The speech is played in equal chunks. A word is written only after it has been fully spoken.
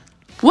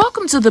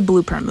Welcome to the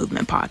Blueprint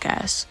Movement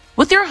podcast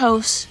with your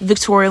host,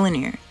 Victoria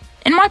Lanier.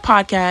 In my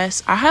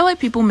podcast, I highlight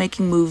people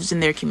making moves in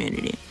their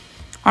community.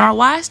 On our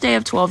last day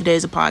of 12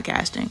 days of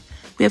podcasting,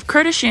 we have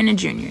Curtis Shannon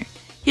Jr.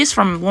 He is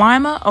from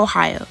Lima,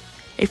 Ohio,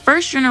 a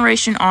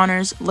first-generation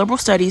honors liberal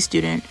studies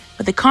student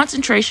with a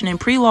concentration in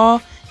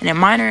pre-law and a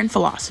minor in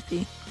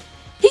philosophy.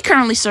 He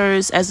currently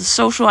serves as the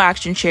Social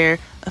Action Chair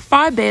of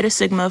Phi Beta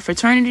Sigma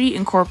Fraternity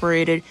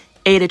Incorporated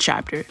Eta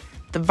Chapter,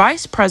 the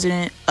Vice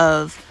President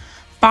of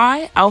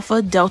Phi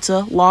Alpha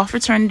Delta Law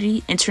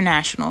Fraternity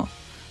International,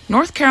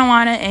 North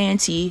Carolina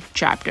A&T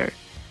Chapter,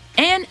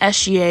 and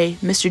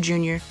SGA Mister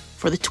Junior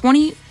for the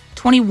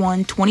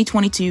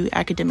 2021-2022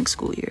 academic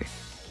school year.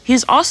 He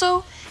is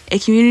also a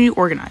community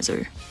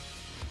organizer,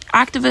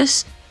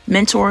 activist,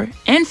 mentor,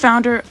 and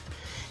founder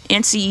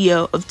and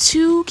CEO of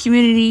 2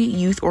 community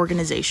youth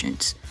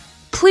organizations.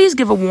 Please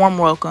give a warm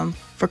welcome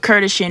for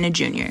Curtis Shannon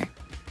Jr.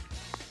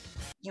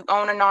 You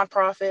own a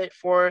nonprofit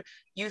for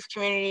youth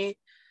community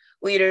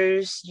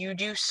leaders. You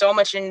do so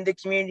much in the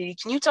community.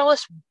 Can you tell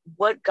us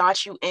what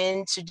got you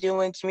into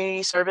doing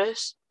community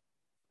service?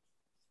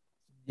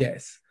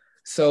 Yes.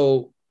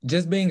 So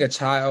just being a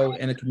child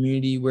in a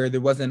community where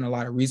there wasn't a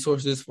lot of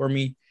resources for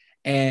me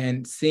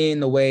and seeing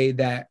the way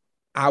that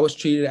I was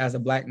treated as a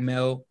Black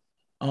male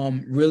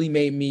really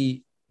made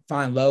me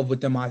find love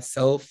within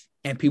myself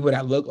and people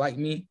that look like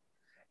me,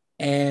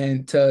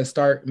 and to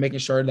start making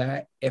sure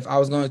that if I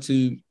wanted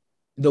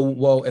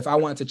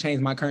to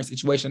change my current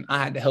situation, I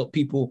had to help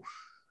people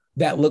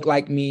that look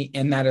like me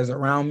and that is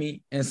around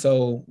me. And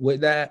so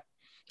with that,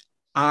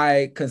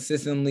 I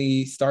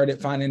consistently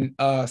started finding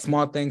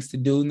small things to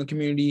do in the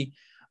community.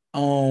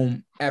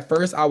 At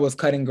first, I was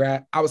cutting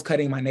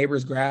my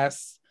neighbor's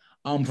grass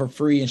for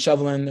free and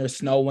shoveling their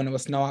snow when it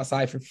was snow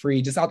outside for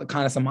free, just out the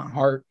kindness of my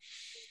heart.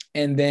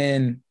 And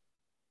then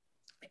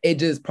it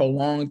just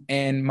prolonged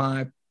in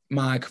my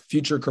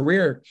future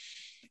career.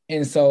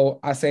 And so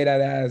I say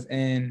that as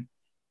in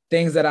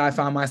things that I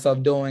find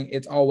myself doing,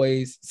 it's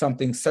always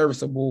something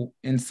serviceable.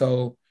 And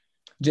so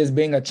just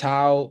being a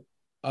child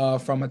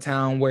from a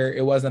town where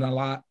it wasn't a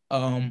lot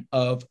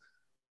of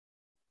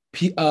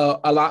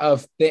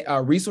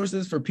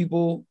resources for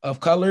people of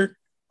color,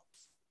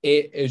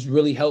 it has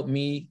really helped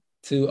me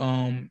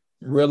to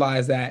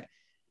realize that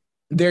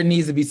there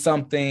needs to be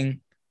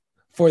something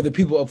for the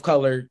people of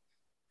color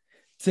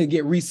to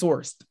get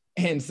resourced.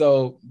 And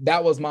so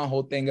that was my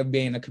whole thing of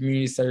being a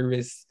community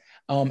service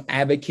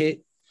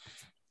advocate.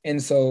 And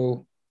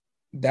so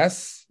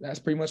that's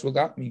pretty much what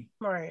got me.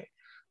 Right.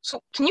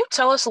 So can you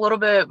tell us a little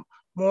bit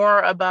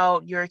more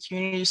about your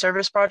community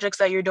service projects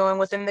that you're doing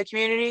within the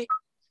community?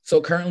 So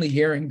currently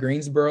here in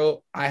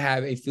Greensboro, I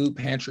have a food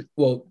pantry.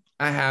 Well,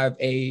 I have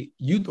a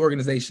youth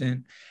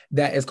organization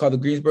that is called the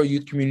Greensboro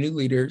Youth Community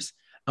Leaders,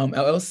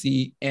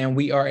 LLC, and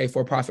we are a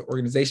for-profit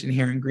organization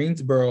here in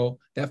Greensboro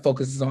that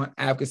focuses on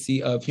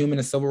advocacy of human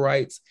and civil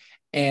rights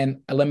and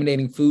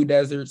eliminating food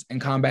deserts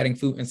and combating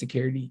food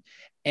insecurity.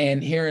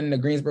 And here in the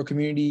Greensboro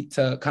community,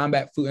 to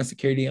combat food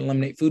insecurity and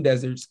eliminate food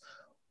deserts,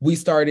 we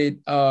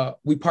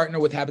partner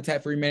with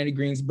Habitat for Humanity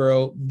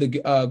Greensboro,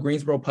 the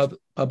Greensboro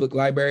Public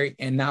Library,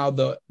 and now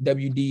the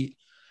WD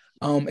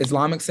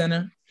Islamic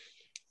Center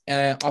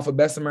off of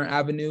Bessemer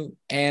Avenue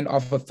and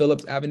off of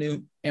Phillips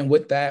Avenue. And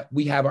with that,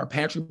 we have our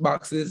pantry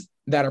boxes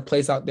that are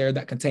placed out there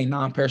that contain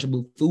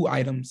non-perishable food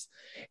items.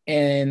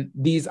 And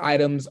these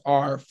items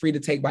are free to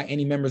take by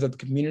any members of the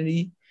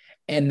community.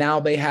 And now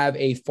they have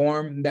a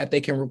form that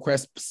they can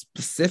request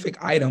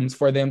specific items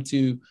for them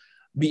to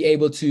be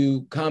able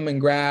to come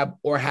and grab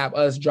or have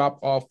us drop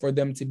off for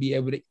them to be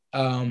able to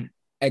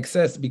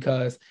access,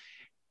 because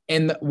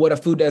what a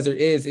food desert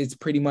is, it's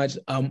pretty much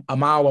a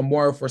mile or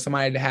more for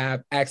somebody to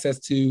have access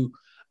to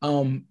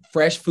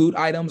fresh food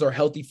items or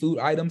healthy food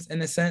items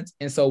in a sense.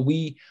 And so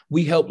we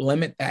help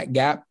limit that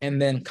gap.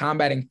 And then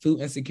combating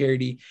food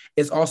insecurity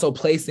is also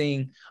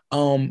placing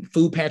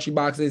food pantry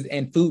boxes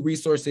and food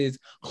resources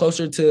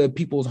closer to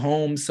people's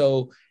homes,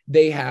 so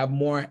they have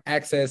more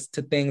access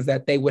to things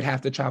that they would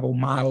have to travel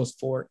miles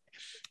for.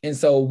 And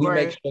so we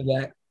make sure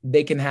that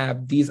they can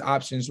have these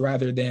options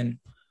rather than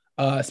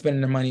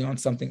spending their money on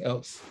something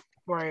else.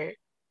 Right.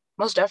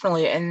 Most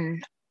definitely.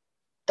 And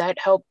that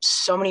helps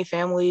so many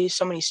families,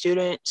 so many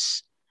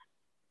students,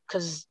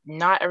 because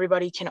not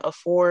everybody can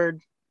afford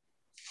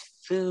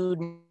food.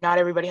 Not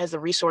everybody has the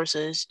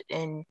resources,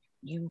 and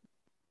you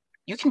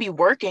can be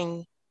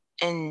working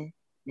and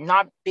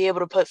not be able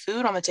to put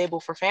food on the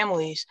table for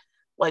families,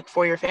 like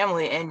for your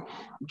family. And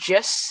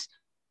just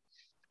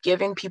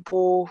giving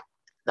people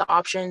the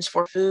options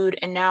for food,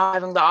 and now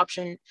having the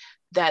option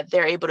that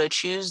they're able to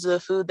choose the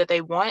food that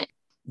they want.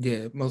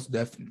 Yeah, most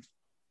definitely.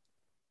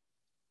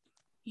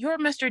 You're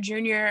Mr.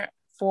 Junior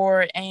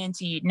for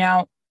A&T.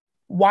 Now,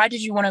 why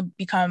did you want to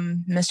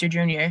become Mr.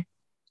 Junior?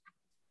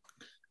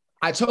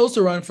 I chose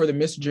to run for the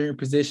Mr. Junior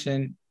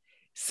position,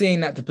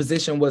 seeing that the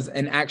position was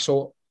an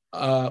actual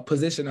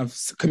position of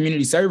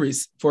community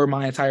service for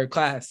my entire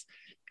class.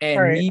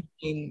 And me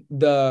being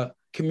the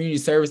community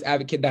service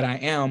advocate that I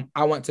am,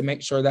 I want to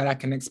make sure that I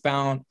can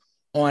expound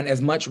on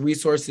as much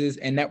resources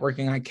and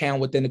networking I can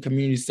within the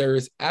community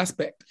service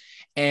aspect.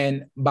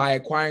 And by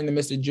acquiring the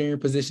Mr. Junior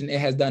position, it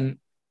has done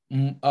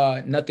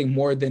nothing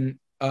more than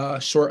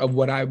short of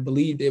what I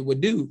believed it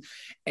would do.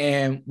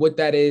 And what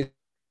that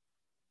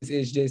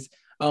is just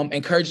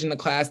encouraging the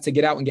class to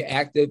get out and get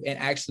active and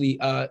actually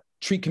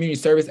treat community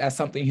service as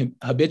something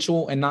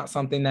habitual and not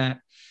something that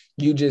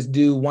you just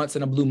do once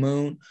in a blue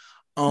moon.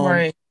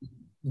 Right.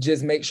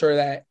 Just make sure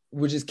that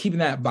we're just keeping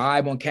that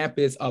vibe on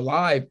campus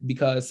alive,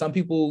 because some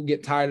people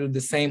get tired of the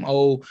same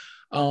old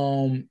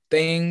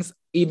things,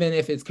 even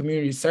if it's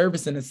community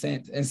service in a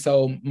sense. And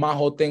so my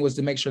whole thing was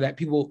to make sure that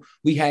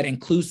we had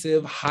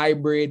inclusive,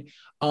 hybrid,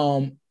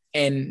 and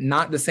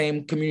not the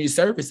same community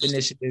service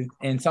initiative,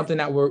 and something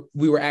that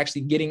we were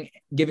actually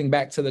giving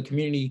back to the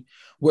community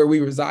where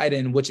we reside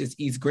in, which is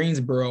East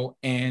Greensboro.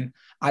 And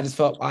I just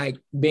felt like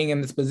being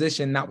in this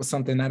position, that was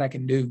something that I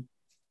can do.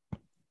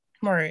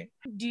 Right.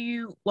 Do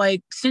you,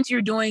 like, since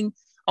you're doing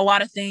a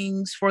lot of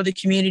things for the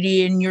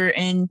community and you're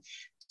in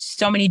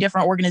so many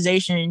different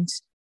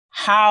organizations,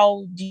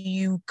 how do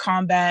you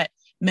combat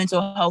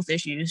mental health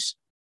issues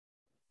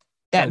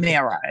that may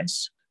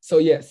arise? So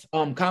yes,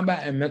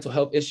 combat and mental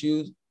health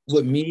issues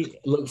with me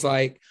looks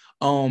like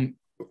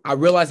I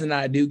realizing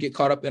that I do get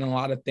caught up in a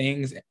lot of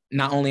things,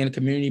 not only in the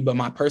community, but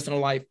my personal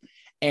life.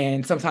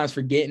 And sometimes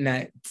forgetting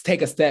that,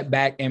 take a step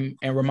back and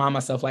remind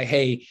myself, like,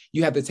 hey,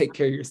 you have to take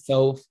care of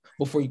yourself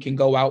before you can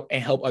go out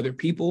and help other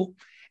people.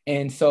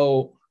 And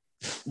so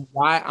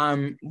while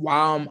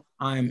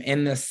I'm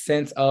in the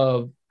sense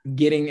of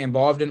getting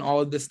involved in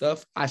all of this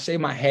stuff, I shake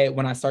my head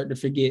when I start to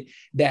forget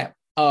that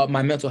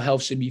my mental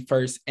health should be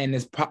first, and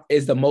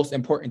is the most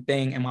important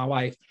thing in my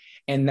life,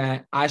 and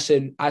that I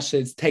should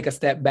take a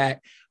step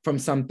back from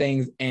some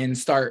things and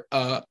start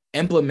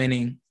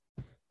implementing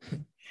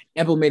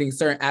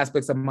certain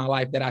aspects of my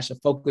life that I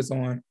should focus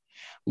on,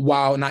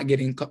 while not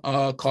getting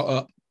caught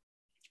up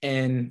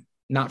and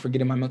not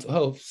forgetting my mental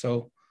health.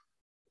 So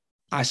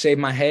I shave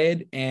my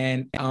head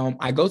and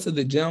I go to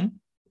the gym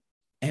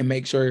and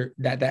make sure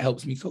that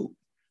helps me cope.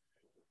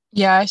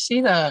 Yeah, I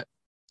see that.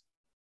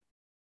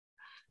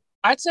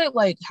 I'd say,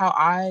 like, how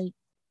I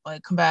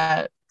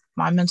combat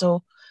my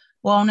mental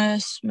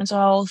wellness, mental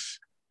health.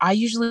 I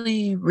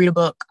usually read a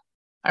book.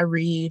 I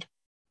read.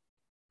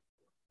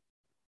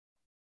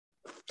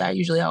 That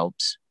usually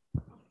helps.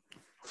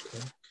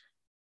 Okay.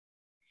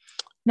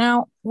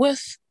 Now,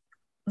 with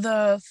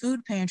the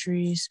food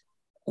pantries,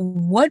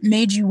 what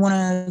made you want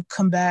to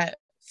combat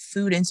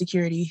food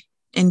insecurity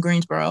in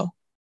Greensboro?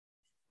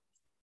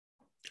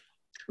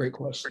 Great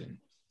question.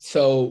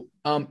 So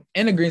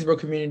in the Greensboro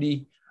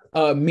community,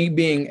 me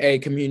being a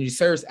community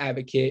service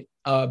advocate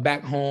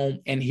back home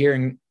and here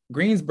in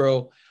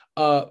Greensboro,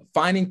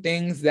 finding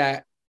things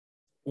that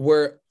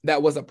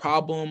was a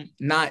problem,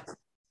 not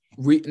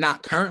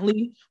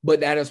currently, but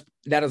that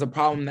is a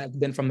problem that's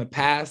been from the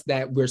past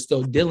that we're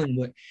still dealing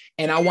with.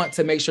 And I want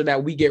to make sure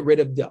that we get rid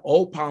of the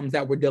old problems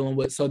that we're dealing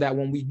with, so that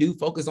when we do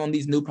focus on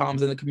these new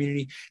problems in the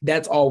community,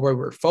 that's all where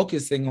we're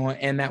focusing on,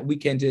 and that we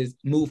can just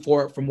move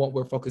forward from what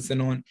we're focusing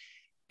on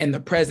in the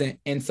present.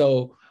 And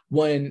so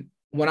when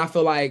I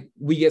feel like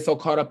we get so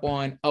caught up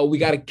on, oh, we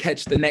got to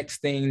catch the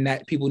next thing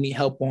that people need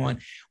help on,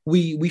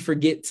 we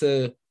forget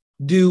to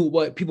do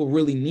what people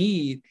really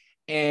need.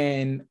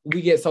 And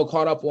we get so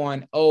caught up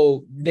on,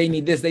 oh, they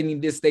need this, they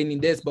need this, they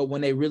need this. But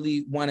when they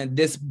really wanted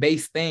this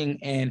base thing,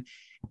 and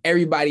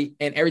everybody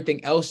and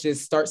everything else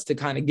just starts to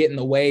kind of get in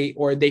the way,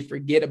 or they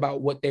forget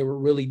about what they were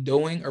really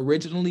doing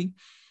originally,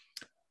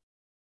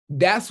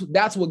 that's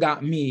what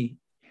got me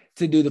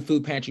to do the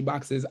food pantry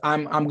boxes.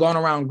 I'm going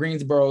around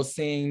Greensboro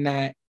seeing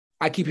that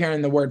I keep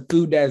hearing the word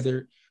food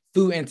desert,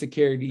 food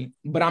insecurity,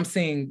 but I'm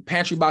seeing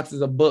pantry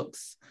boxes of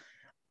books.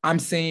 I'm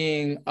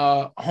seeing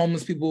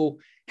homeless people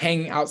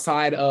hanging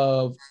outside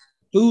of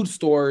food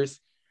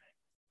stores,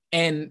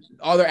 and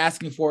all they're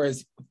asking for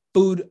is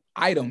food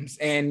items.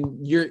 And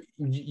you're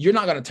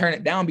not going to turn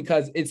it down,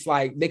 because it's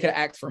like they could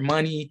have asked for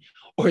money,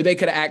 or they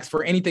could have asked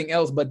for anything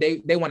else, but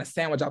they want a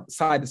sandwich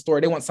outside the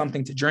store. They want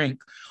something to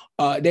drink.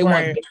 They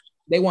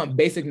want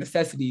basic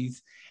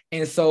necessities.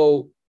 And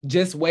so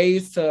just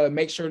ways to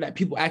make sure that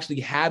people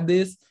actually have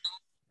this,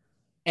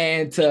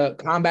 and to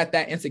combat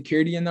that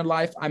insecurity in their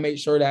life, I made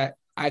sure that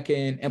I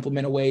can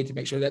implement a way to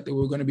make sure that they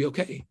were going to be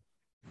okay.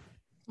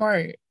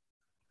 Right.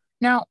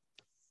 Now,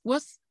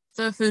 with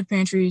the food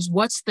pantries,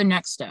 what's the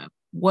next step?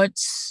 What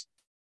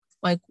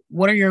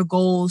are your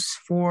goals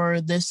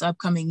for this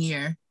upcoming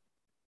year?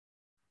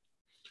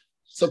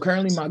 So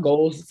currently my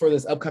goals for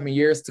this upcoming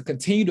year is to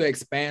continue to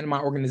expand my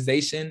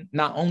organization,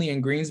 not only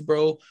in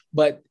Greensboro,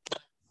 but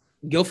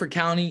Guilford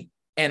County,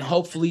 and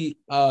hopefully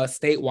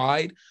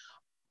statewide.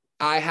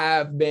 I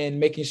have been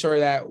making sure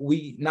that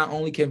we not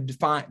only can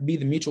be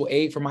the mutual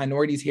aid for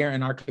minorities here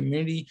in our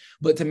community,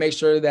 but to make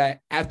sure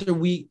that after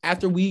we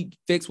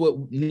fix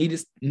what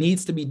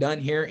needs to be done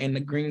here in the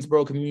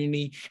Greensboro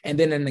community, and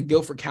then in the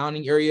Guilford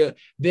County area,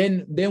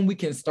 then we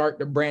can start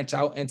to branch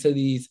out into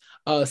these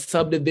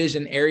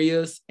subdivision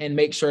areas, and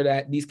make sure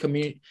that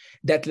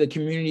the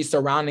community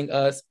surrounding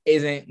us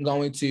isn't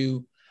going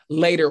to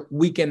later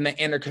weaken the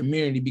inner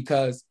community,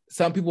 because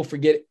some people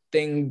forget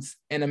things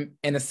in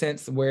a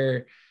sense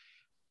where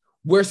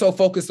we're so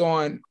focused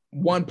on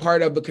one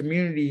part of the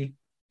community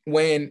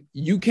when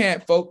you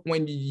can't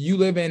when you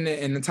live in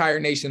an entire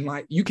nation,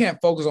 like you can't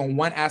focus on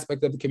one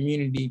aspect of the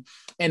community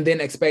and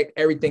then expect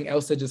everything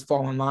else to just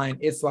fall in line.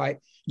 It's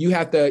like you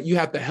have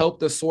to help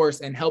the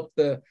source and help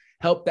the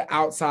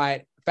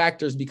outside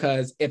factors,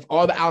 because if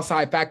all the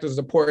outside factors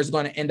support, is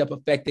going to end up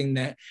affecting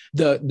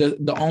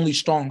the only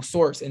strong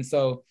source. And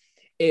so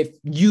if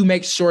you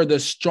make sure the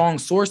strong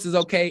source is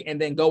okay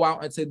and then go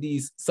out into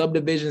these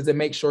subdivisions and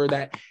make sure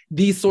that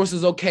these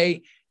sources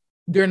okay,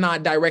 they're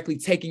not directly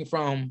taking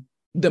from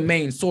the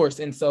main source.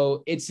 And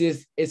so it's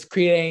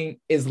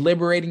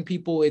liberating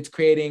people. It's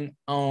creating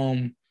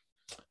the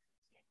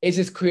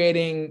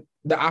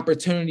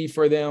opportunity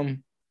for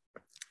them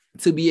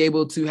to be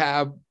able to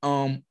have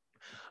an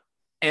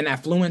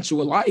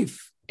affluential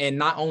life, and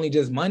not only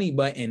just money,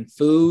 but in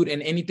food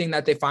and anything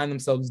that they find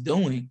themselves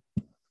doing.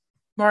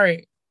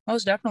 Right.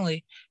 Most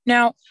definitely.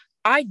 Now,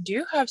 I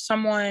do have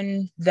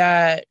someone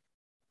that,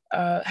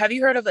 have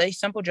you heard of A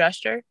Simple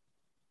Gesture?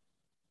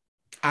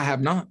 I have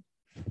not.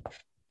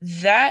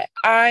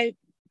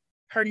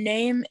 Her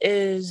name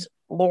is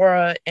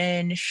Laura,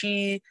 and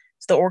she's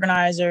the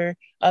organizer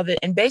of it.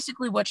 And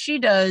basically what she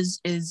does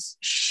is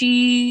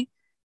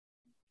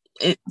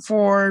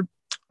for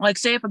like,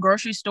 say if a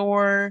grocery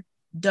store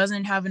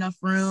doesn't have enough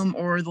room,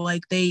 or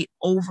they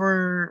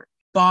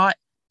overbought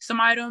some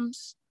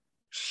items,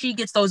 she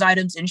gets those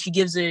items and she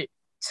gives it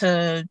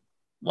to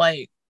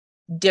like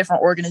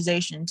different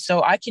organizations.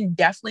 So I can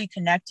definitely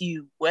connect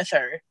you with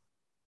her.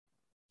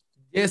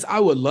 Yes, I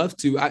would love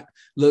to.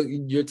 Look,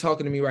 you're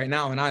talking to me right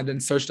now, and I then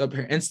searched up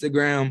her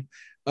Instagram,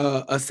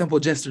 A Simple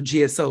Gesture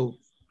GSO.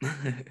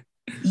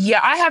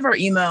 Yeah, I have her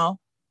email.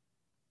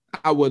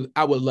 I would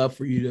love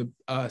for you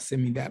to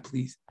send me that,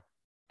 please.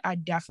 I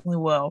definitely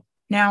will.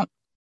 Now,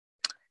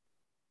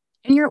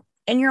 in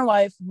your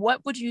life,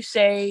 what would you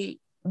say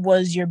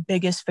was your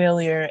biggest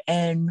failure?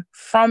 And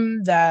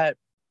from that,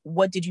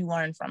 what did you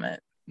learn from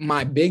it?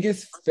 My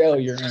biggest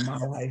failure in my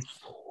life.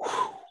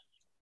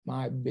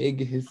 My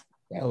biggest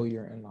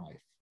failure in life.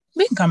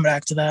 We can come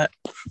back to that.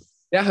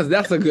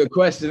 That's a good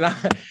question.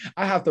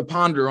 I have to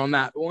ponder on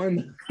that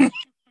one.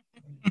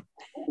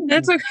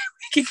 That's okay.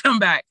 We can come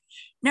back.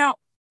 Now,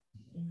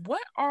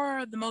 what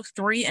are the most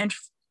three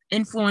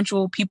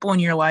influential people in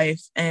your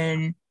life,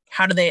 and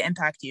how do they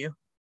impact you?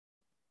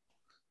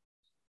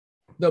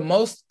 The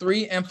most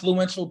three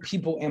influential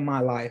people in my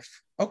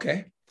life.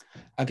 Okay,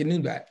 I can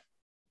do that.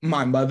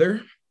 My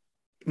mother,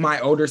 my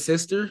older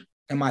sister,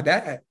 and my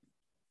dad.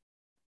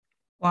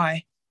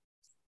 Why?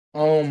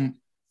 One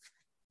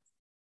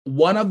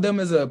of them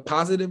is a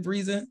positive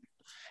reason,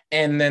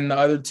 and then the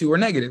other two are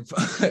negative.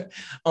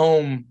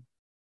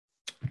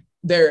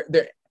 They're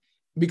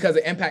because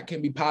the impact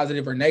can be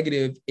positive or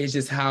negative. It's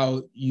just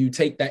how you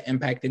take that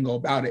impact and go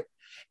about it.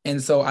 And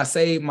so I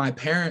say my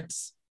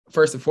parents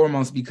first and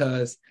foremost,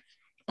 because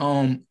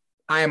I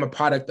am a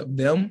product of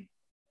them.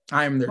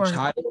 I am their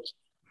child.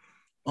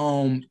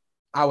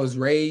 I was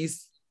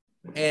raised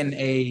in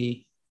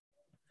a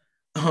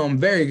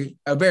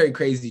very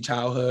crazy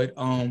childhood.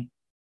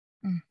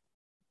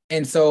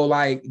 And so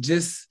like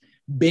just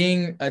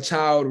being a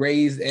child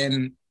raised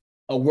in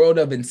a world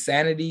of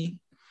insanity,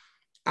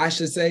 I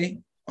should say,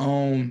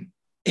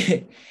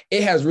 it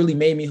has really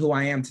made me who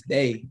I am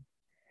today.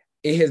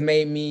 It has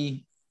made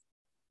me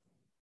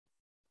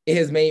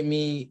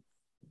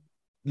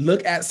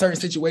look at certain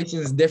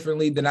situations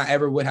differently than I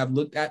ever would have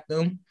looked at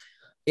them.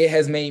 It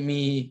has made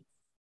me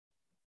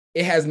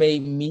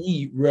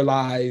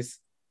realize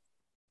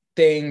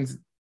things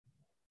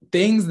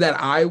that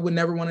I would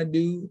never want to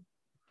do,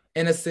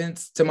 in a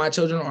sense, to my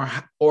children,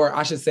 or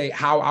I should say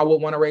how I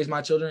would want to raise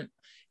my children.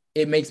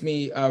 It makes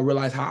me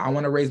realize how I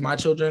want to raise my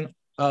children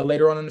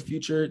later on in the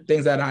future,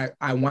 things that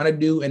I want to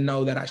do and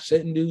know that I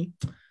shouldn't do.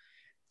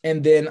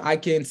 And then I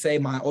can say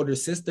my older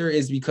sister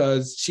is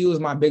because she was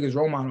my biggest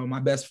role model, my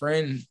best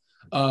friend.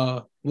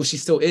 Well, she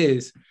still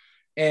is.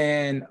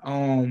 And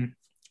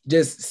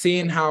just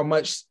seeing how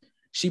much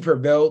she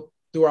prevailed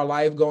through our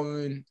life,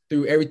 going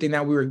through everything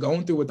that we were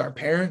going through with our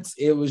parents,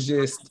 it was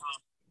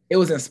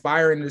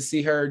inspiring to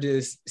see her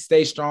just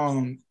stay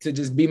strong, to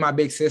just be my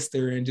big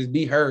sister and just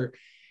be her.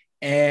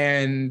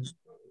 And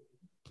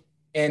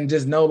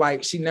just know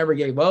like she never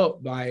gave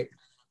up, like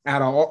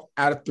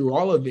through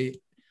all of it.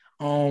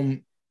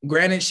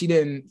 Granted, she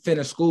didn't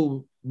finish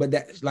school, but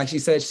that, like she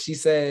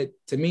said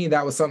to me,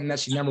 that was something that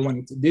she never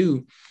wanted to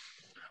do.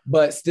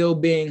 But still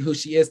being who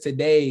she is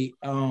today,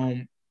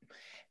 and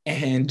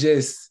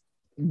just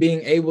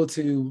being able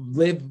to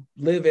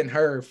live in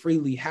her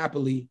freely,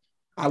 happily,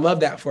 I love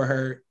that for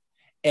her,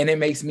 and it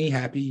makes me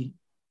happy.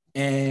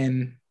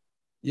 And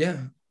yeah,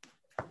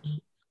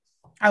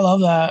 I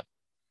love that.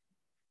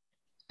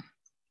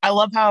 I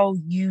love how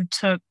you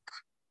took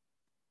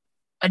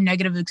a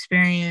negative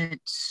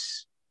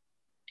experience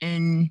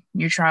in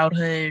your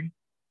childhood,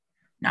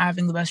 not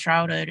having the best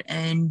childhood,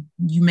 and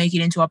you make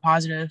it into a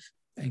positive.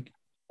 Thank you.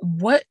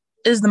 What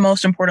is the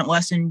most important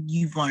lesson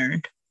you've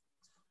learned?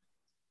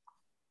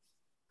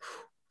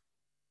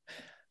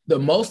 The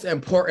most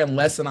important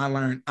lesson I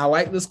learned. I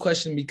like this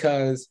question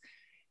because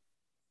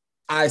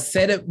I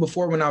said it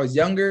before when I was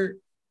younger,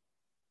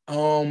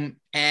 and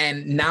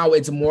now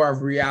it's more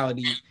of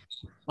reality.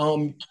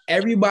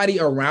 Everybody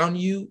around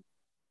you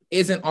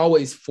isn't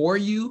always for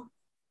you,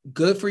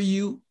 good for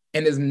you,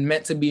 and is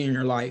meant to be in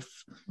your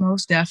life.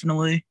 Most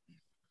definitely.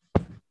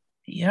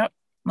 Yep,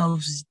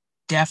 most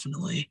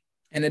definitely.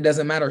 And it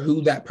doesn't matter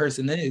who that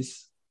person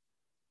is.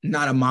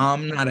 Not a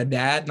mom, not a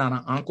dad, not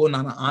an uncle,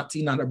 not an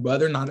auntie, not a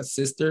brother, not a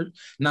sister,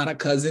 not a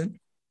cousin.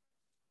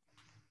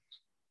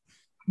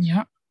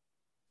 Yep.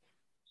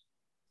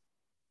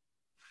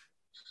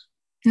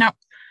 Now,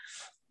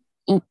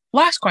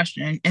 last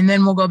question, and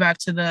then we'll go back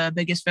to the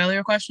biggest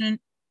failure question.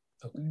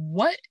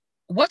 Okay.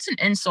 What's an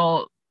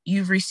insult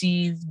you've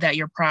received that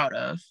you're proud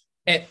of?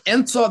 An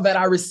insult that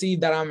I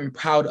received that I'm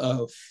proud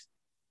of.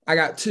 I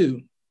got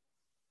two.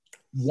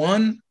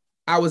 One,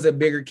 I was a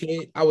bigger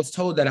kid. I was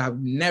told that I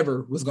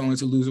never was going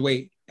to lose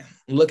weight.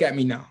 Look at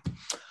me now.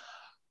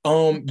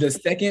 The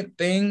second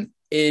thing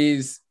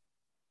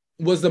was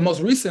the most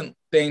recent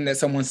thing that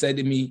someone said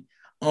to me.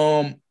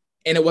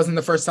 And it wasn't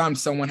the first time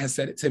someone has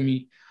said it to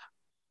me.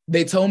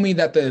 They told me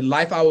that the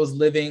life I was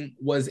living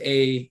was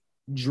a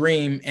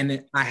dream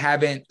and I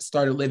haven't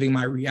started living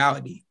my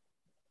reality.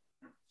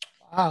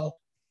 Wow.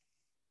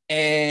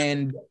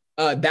 And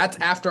that's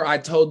after I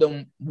told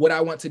them what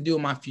I want to do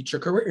in my future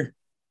career.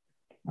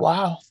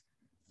 Wow.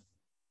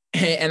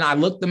 And I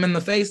looked them in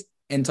the face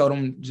and told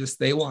them, just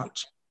stay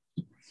watch.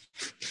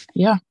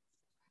 Yeah.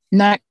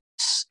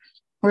 Next,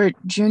 we're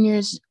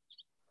juniors,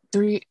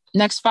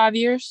 next 5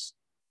 years.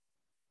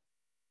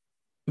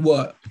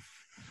 What?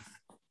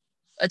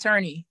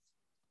 Attorney.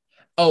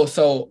 Oh,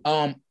 so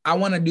I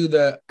want to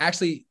do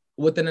actually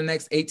within the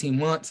next 18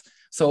 months.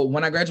 So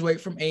when I graduate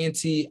from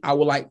A&T, I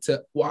would like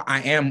to,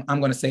 I'm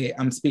going to say it,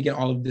 I'm speaking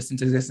all of this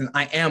into existence.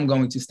 I am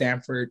going to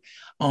Stanford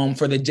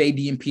for the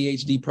JD and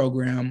PhD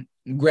program,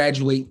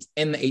 graduate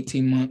in the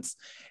 18 months,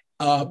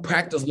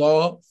 practice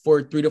law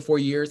for 3 to 4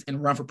 years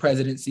and run for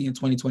presidency in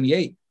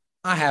 2028.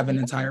 I have an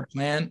entire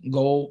plan,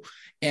 goal,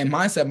 and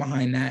mindset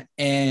behind that.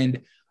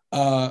 And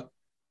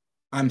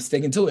I'm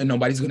sticking to it and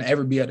nobody's going to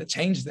ever be able to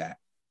change that.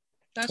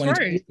 That's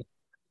right.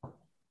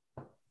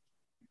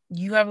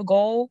 You have a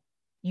goal,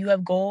 you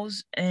have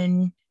goals,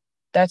 and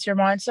that's your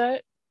mindset.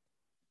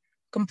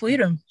 Complete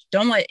them.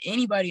 Don't let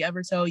anybody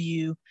ever tell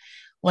you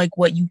like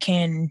what you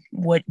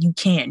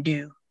can't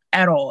do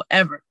at all,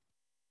 ever.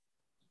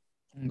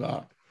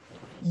 God.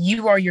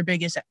 You are your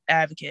biggest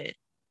advocate.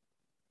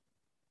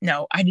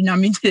 No, I did not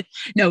mean to.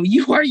 No,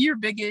 you are your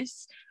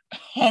biggest.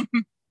 How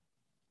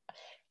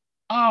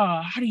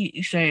do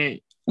you say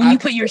it? When you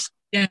put yourself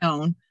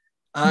down.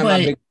 I'm my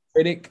big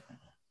critic.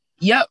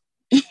 Yep.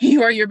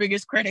 You are your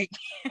biggest critic.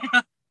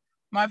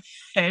 My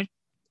bad.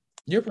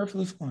 You're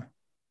perfectly fine.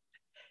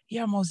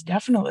 Yeah, most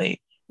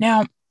definitely.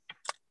 Now,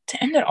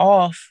 to end it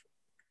off,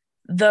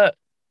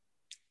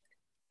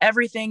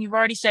 everything you've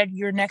already said,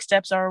 your next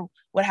steps are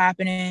what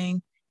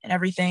happening and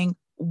everything.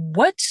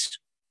 What's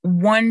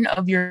one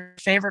of your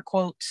favorite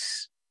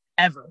quotes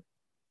ever?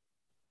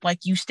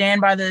 Like you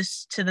stand by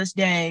this to this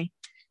day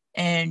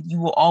and you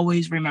will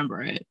always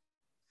remember it.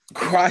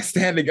 Cry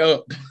standing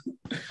up.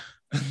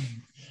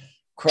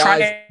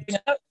 Cry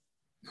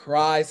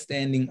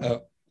standing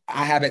up.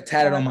 I have it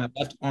tatted on my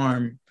left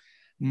arm.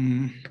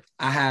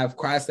 I have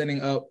cry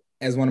standing up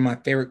as one of my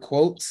favorite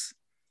quotes.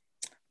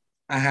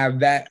 I have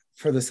that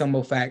for the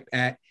simple fact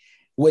that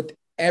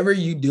whatever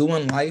you do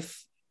in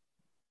life,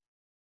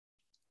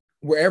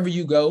 wherever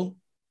you go,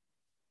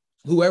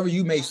 whoever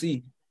you may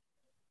see,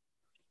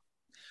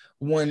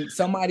 when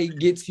somebody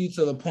gets you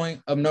to the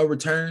point of no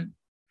return,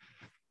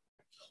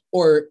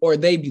 or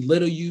they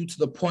belittle you to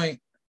the point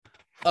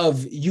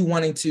of you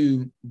wanting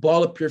to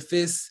ball up your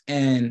fists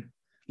and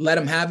let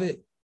them have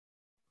it,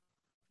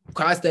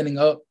 cry standing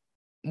up.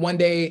 One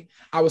day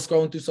I was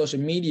scrolling through social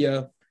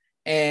media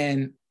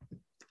and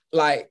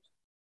like,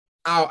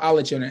 I'll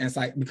let you in an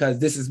insight because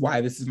this is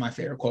why this is my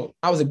favorite quote.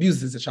 I was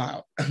abused as a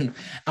child.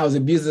 I was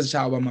abused as a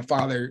child by my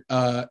father,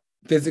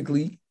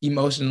 physically,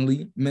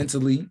 emotionally,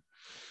 mentally.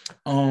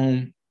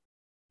 And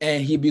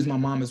he abused my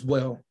mom as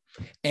well.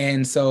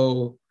 And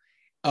so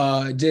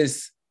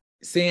just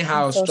seeing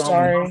how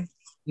strong,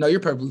 no, you're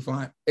perfectly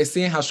fine. It's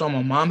seeing how strong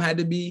my mom had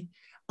to be.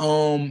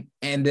 And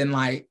then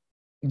like,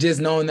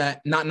 just not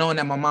knowing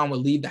that my mom would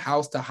leave the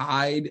house to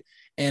hide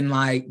and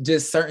like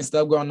just certain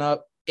stuff growing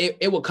up,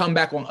 it would come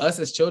back on us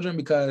as children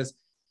because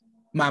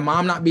my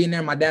mom not being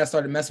there, my dad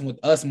started messing with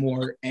us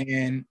more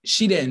and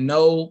she didn't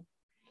know.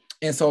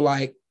 And so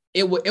like,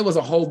 it was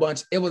a whole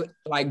bunch. It was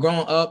like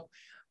growing up,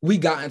 we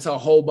got into a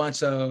whole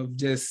bunch of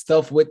just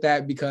stuff with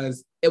that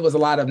because it was a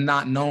lot of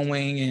not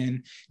knowing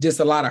and just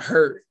a lot of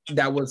hurt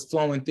that was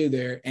flowing through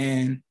there.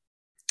 And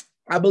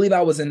I believe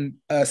I was in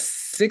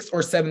sixth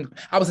or seventh.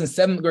 I was in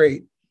seventh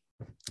grade.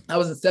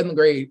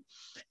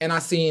 And I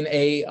seen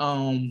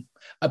a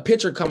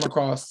picture come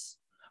across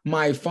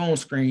my phone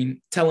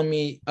screen telling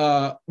me,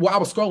 I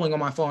was scrolling on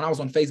my phone. I was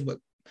on Facebook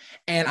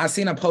and I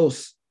seen a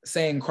post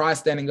saying cry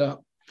standing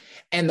up,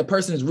 and the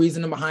person's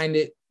reasoning behind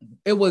it,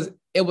 it was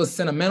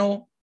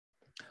sentimental,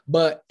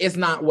 but it's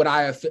not what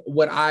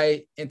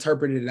I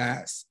interpreted it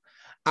as.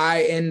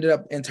 I ended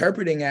up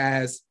interpreting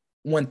as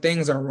when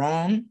things are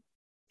wrong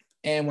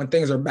and when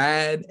things are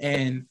bad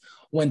and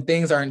when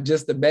things aren't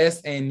just the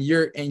best and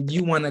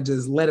you want to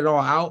just let it all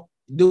out,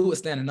 do it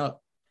standing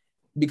up.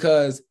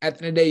 Because at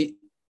the end of the day,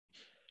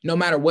 no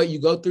matter what you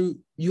go through,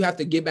 you have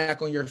to get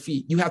back on your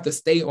feet. You have to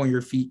stay on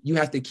your feet. You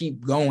have to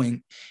keep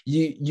going.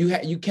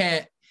 You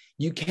can't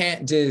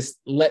just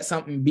let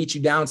something beat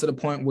you down to the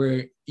point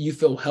where you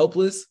feel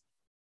helpless.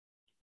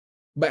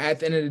 But at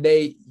the end of the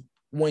day,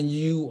 when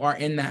you are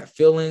in that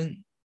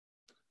feeling,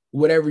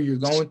 whatever you're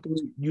going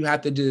through, you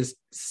have to just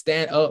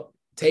stand up,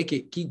 take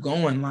it, keep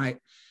going. Like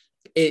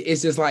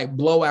it's just like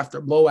blow after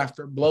blow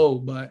after blow.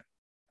 But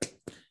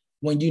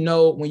when you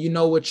know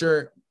what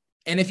you're,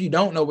 and if you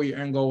don't know what your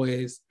end goal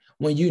is,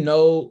 when you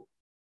know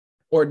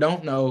or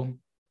don't know,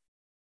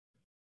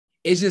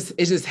 it's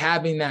just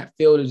having that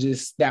feel to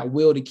just that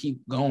will to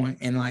keep going.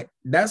 And like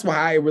that's why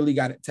I really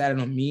got it tatted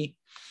on me.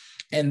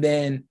 And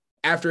then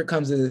after it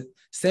comes to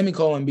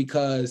semicolon,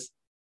 because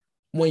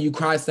when you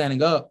cry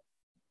standing up,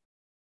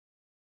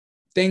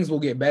 things will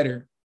get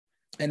better.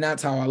 And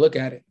that's how I look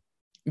at it.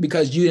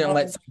 Because you didn't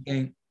let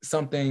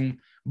something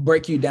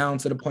break you down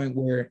to the point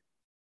where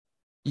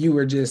you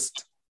were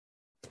just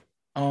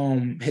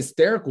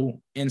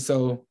hysterical. And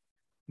so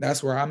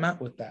that's where I'm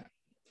at with that.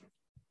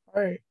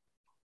 All right.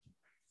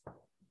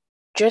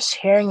 Just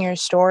hearing your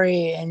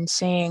story and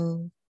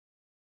seeing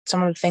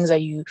some of the things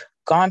that you've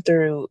gone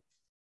through,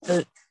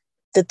 the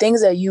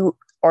things that you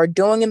are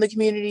doing in the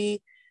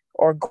community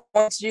or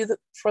going to do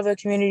for the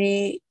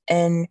community,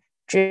 and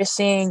just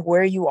seeing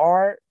where you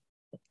are,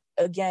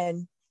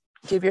 again,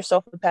 give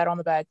yourself a pat on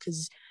the back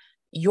because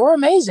you're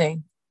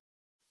amazing.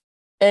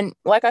 And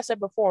like I said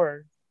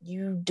before,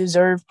 you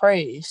deserve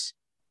praise.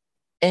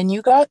 And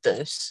you got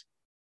this.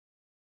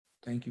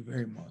 Thank you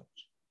very much.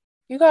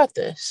 You got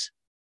this.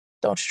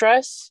 Don't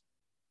stress.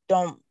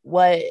 Don't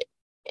let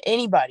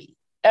anybody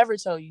ever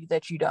tell you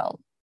that you don't.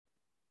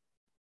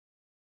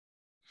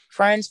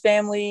 Friends,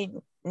 family,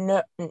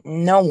 no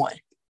one.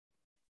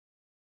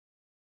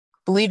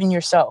 Believe in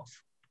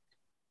yourself.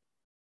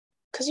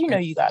 Because you know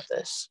you got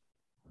this.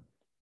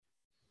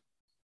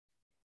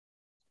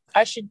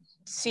 I should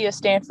see a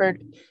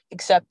Stanford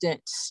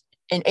acceptance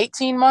in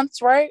 18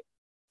 months, right?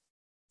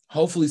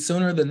 Hopefully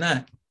sooner than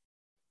that.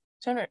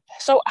 Sooner.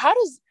 So how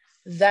does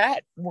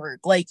that work?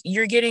 Like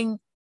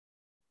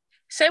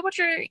say what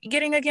you're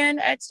getting again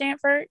at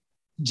Stanford?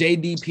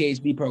 JD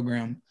PhD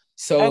program.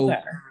 So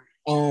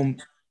okay.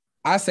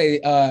 I say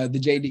the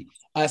JD.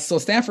 So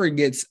Stanford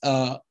gets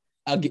a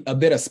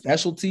bit of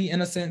specialty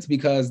in a sense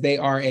because they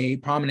are a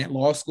prominent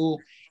law school.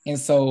 And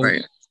so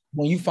right.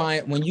 when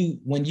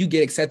you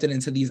get accepted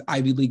into these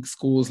Ivy League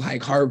schools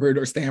like Harvard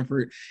or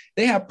Stanford,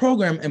 they have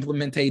programs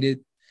implemented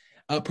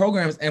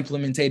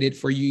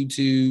for you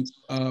to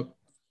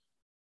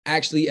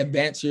actually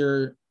advance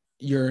your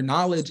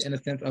knowledge in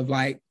a sense of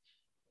like,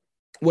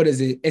 what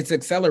is it? It's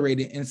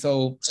accelerated. And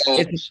so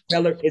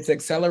it's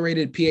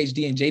accelerated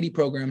PhD and JD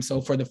program. So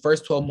for the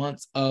first 12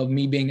 months of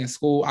me being in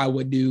school, I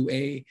would do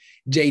a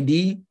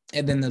JD.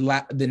 And then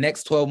the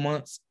next 12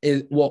 months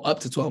up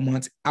to 12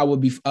 months, I would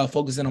be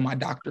focusing on my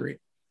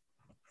doctorate.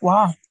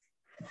 Wow.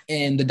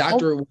 And the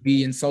doctorate would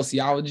be in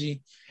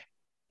sociology.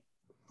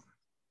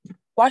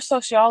 Why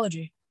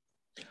sociology?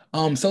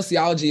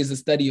 Sociology is the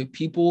study of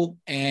people.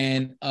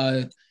 And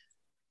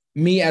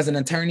me as an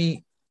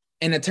attorney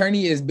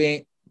is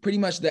being pretty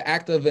much the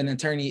act of an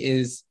attorney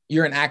is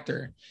you're an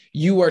actor.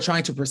 You are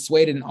trying to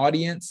persuade an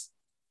audience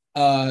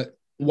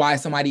why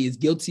somebody is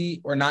guilty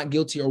or not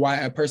guilty or why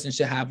a person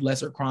should have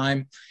lesser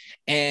crime.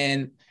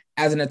 And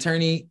as an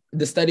attorney,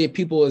 the study of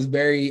people is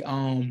very,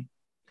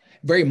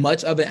 very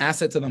much of an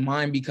asset to the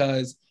mind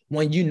because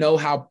when you know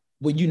how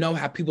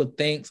people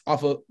think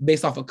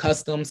based off of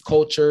customs,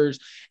 cultures,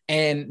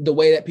 and the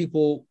way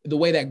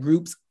that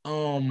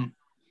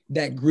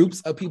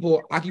groups of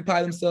people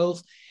occupy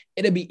themselves,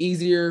 it'll be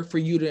easier for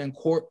you in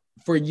court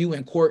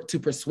to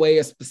persuade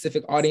a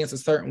specific audience a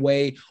certain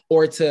way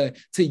or to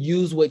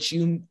use what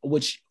you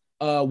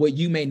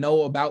may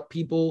know about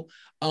people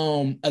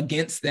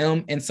against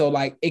them. And so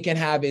like it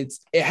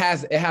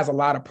has a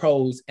lot of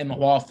pros in the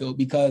law field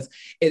because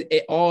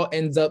it all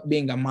ends up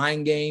being a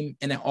mind game,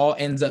 and it all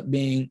ends up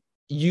being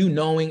you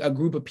knowing a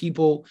group of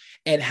people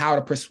and how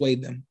to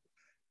persuade them.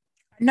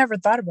 I never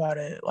thought about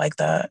it like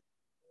that.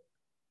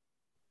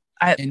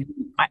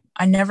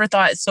 I never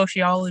thought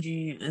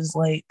sociology is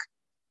like,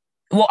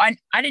 well,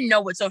 I didn't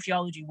know what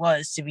sociology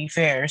was, to be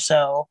fair.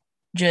 So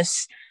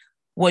just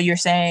what you're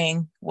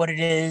saying, what it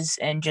is,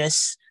 and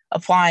just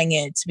applying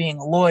it to being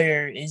a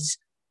lawyer is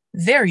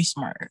very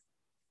smart.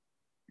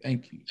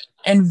 Thank you.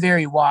 And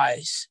very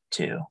wise,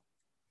 too.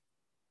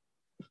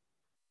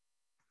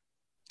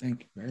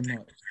 Thank you very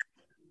much.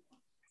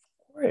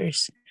 Of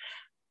course.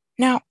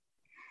 Now,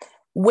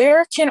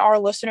 Where can our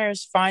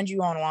listeners find you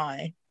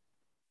online?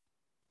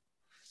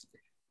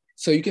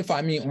 So you can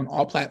find me on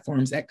all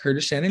platforms at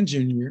Curtis Shannon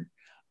Jr.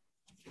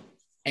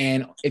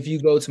 And if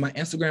you go to my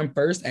Instagram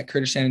first at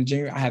Curtis Shannon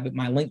Jr., I have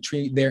my link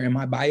tree there in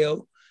my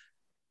bio.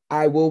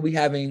 I will be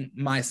having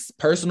my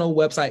personal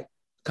website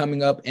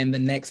coming up in the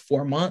next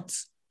 4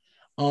 months.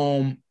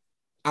 I'll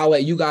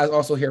let you guys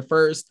also hear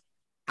first.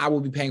 I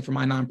will be paying for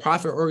my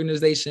nonprofit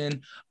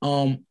organization,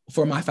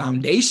 for my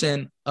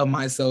foundation of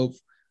myself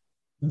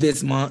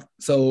this month.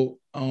 So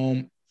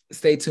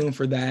stay tuned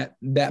for that.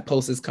 That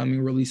post is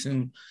coming really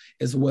soon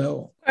as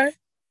well. Okay.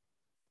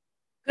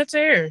 Good to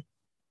hear.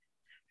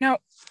 Now,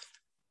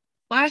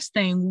 last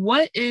thing,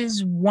 what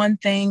is one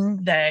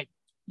thing that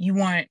you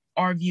want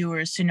our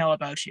viewers to know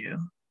about you?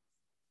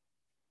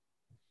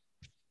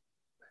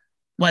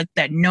 Like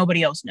that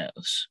nobody else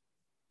knows.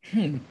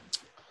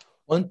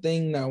 One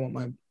thing that I want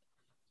my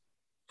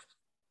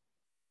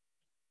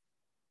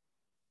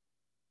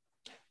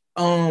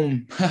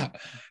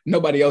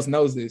nobody else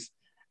knows this.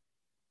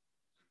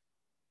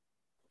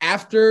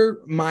 After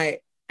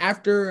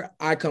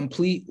I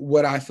complete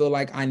what I feel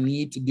like I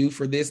need to do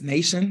for this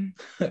nation,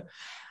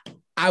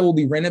 I will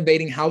be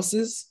renovating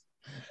houses.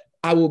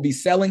 I will be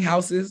selling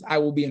houses. I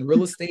will be in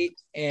real estate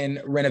and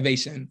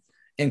renovation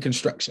and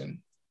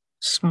construction.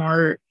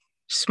 Smart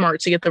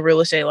to get the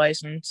real estate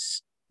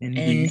license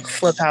and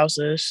flip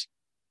houses.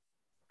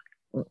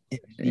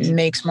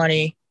 Makes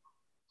money,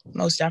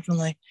 most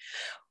definitely.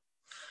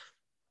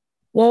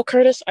 Well,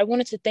 Curtis, I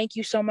wanted to thank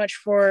you so much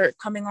for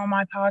coming on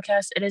my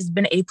podcast. It has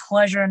been a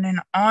pleasure and an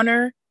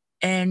honor.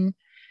 And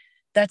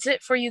that's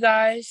it for you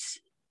guys.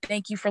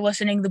 Thank you for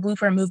listening to the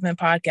Blueprint Movement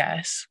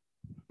podcast.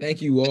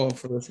 Thank you all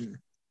for listening.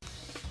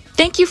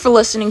 Thank you for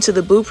listening to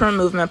the Blueprint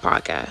Movement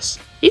podcast.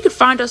 You can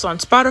find us on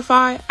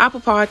Spotify,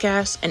 Apple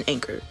Podcasts, and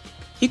Anchor.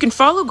 You can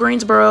follow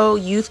Greensboro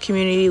Youth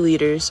Community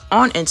Leaders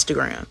on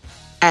Instagram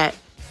at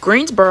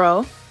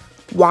Greensboro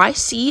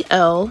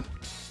YCL_LLC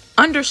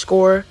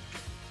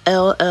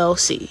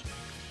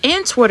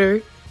and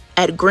Twitter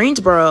at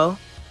Greensboro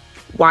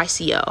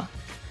YCL.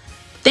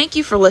 Thank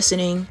you for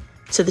listening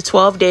to the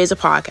 12 Days of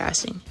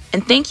Podcasting.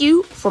 And thank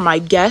you for my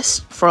guests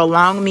for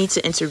allowing me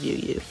to interview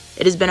you.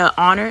 It has been an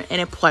honor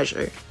and a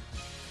pleasure.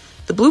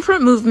 The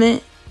Blueprint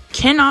Movement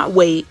cannot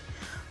wait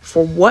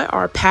for what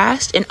our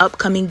past and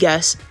upcoming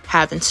guests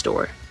have in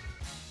store.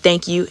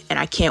 Thank you, and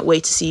I can't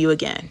wait to see you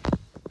again.